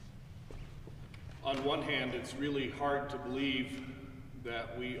On one hand, it's really hard to believe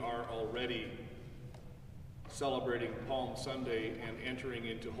that we are already celebrating Palm Sunday and entering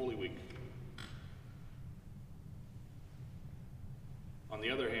into Holy Week. On the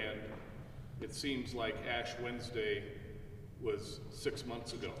other hand, it seems like Ash Wednesday was 6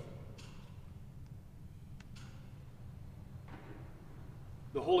 months ago.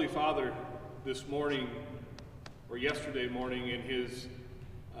 The Holy Father this morning, or yesterday morning, in his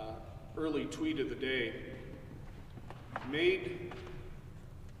early tweet of the day, made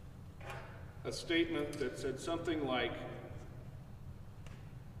a statement that said something like,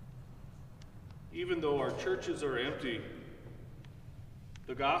 even though our churches are empty,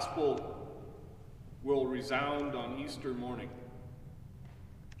 the gospel will resound on Easter morning.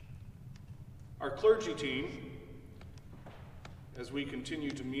 Our clergy team, as we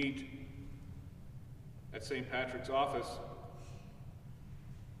continue to meet at St. Patrick's office,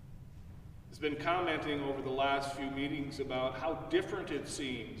 has been commenting over the last few meetings about how different it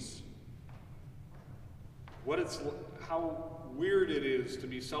seems, how weird it is to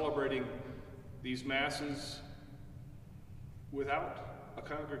be celebrating these masses without a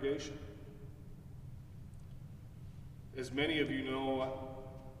congregation. As many of you know,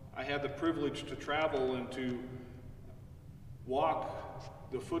 I had the privilege to travel and to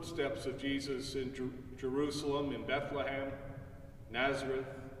walk the footsteps of Jesus in Jerusalem, in Bethlehem, Nazareth,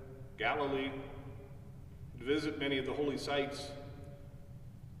 Galilee, to visit many of the holy sites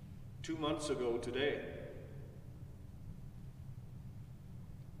 2 months ago today.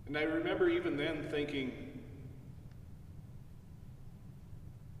 And I remember even then thinking,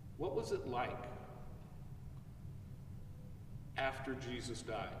 what was it like after Jesus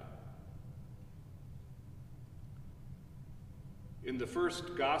died? In the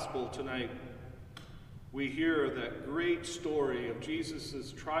first gospel tonight, we hear that great story of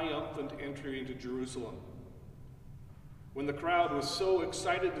Jesus' triumphant entry into Jerusalem. When the crowd was so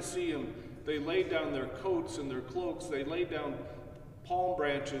excited to see him, they laid down their coats and their cloaks, they laid down palm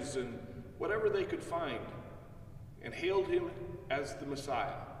branches and whatever they could find, and hailed him as the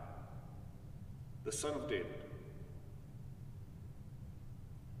Messiah, the Son of David.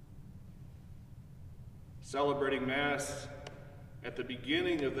 Celebrating Mass at the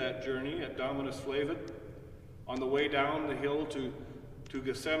beginning of that journey at Dominus Flevit, on the way down the hill to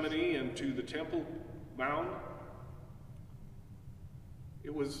Gethsemane and to the Temple Mount,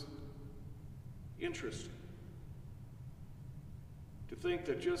 it was interesting to think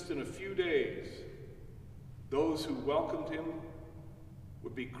that just in a few days, those who welcomed him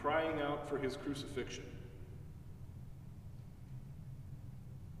would be crying out for his crucifixion.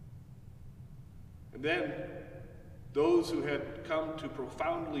 And then those who had come to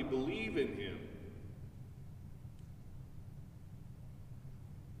profoundly believe in him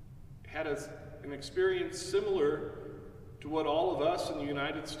had an experience similar to what all of us in the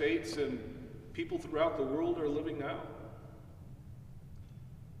United States and people throughout the world are living now.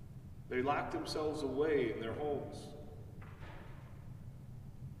 They locked themselves away in their homes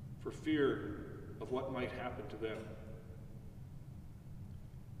for fear of what might happen to them.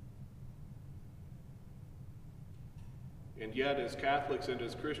 And yet, as Catholics and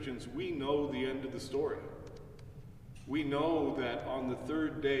as Christians, we know the end of the story. We know that on the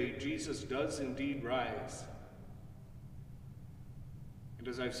third day, Jesus does indeed rise. And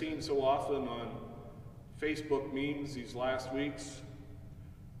as I've seen so often on Facebook memes these last weeks,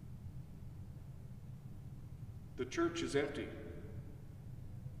 the church is empty,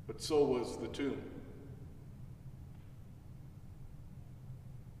 but so was the tomb.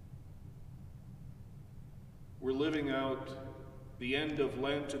 We're living out the end of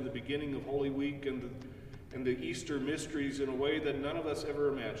Lent and the beginning of Holy Week and the Easter mysteries in a way that none of us ever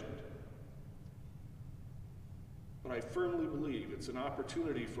imagined. But I firmly believe it's an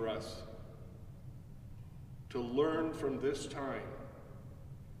opportunity for us to learn from this time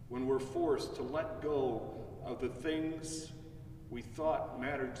when we're forced to let go of the things we thought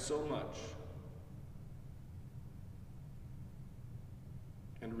mattered so much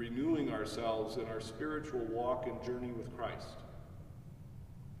and renewing ourselves in our spiritual walk and journey with Christ.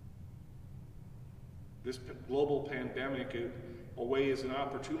 This global pandemic, in a way, is an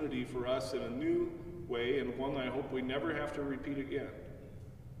opportunity for us in a new way, and one I hope we never have to repeat again,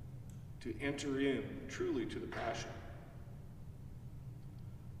 to enter in truly to the Passion.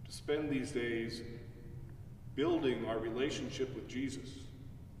 To spend these days building our relationship with Jesus.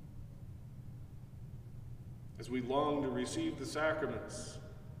 As we long to receive the sacraments,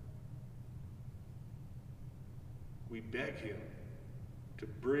 we beg him to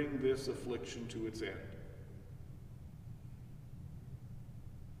bring this affliction to its end.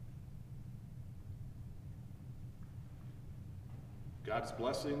 God's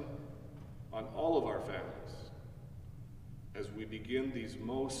blessing on all of our families as we begin these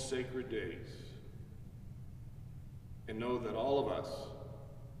most sacred days. And know that all of us,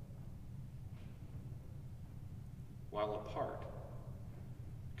 while apart,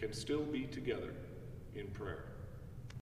 can still be together in prayer.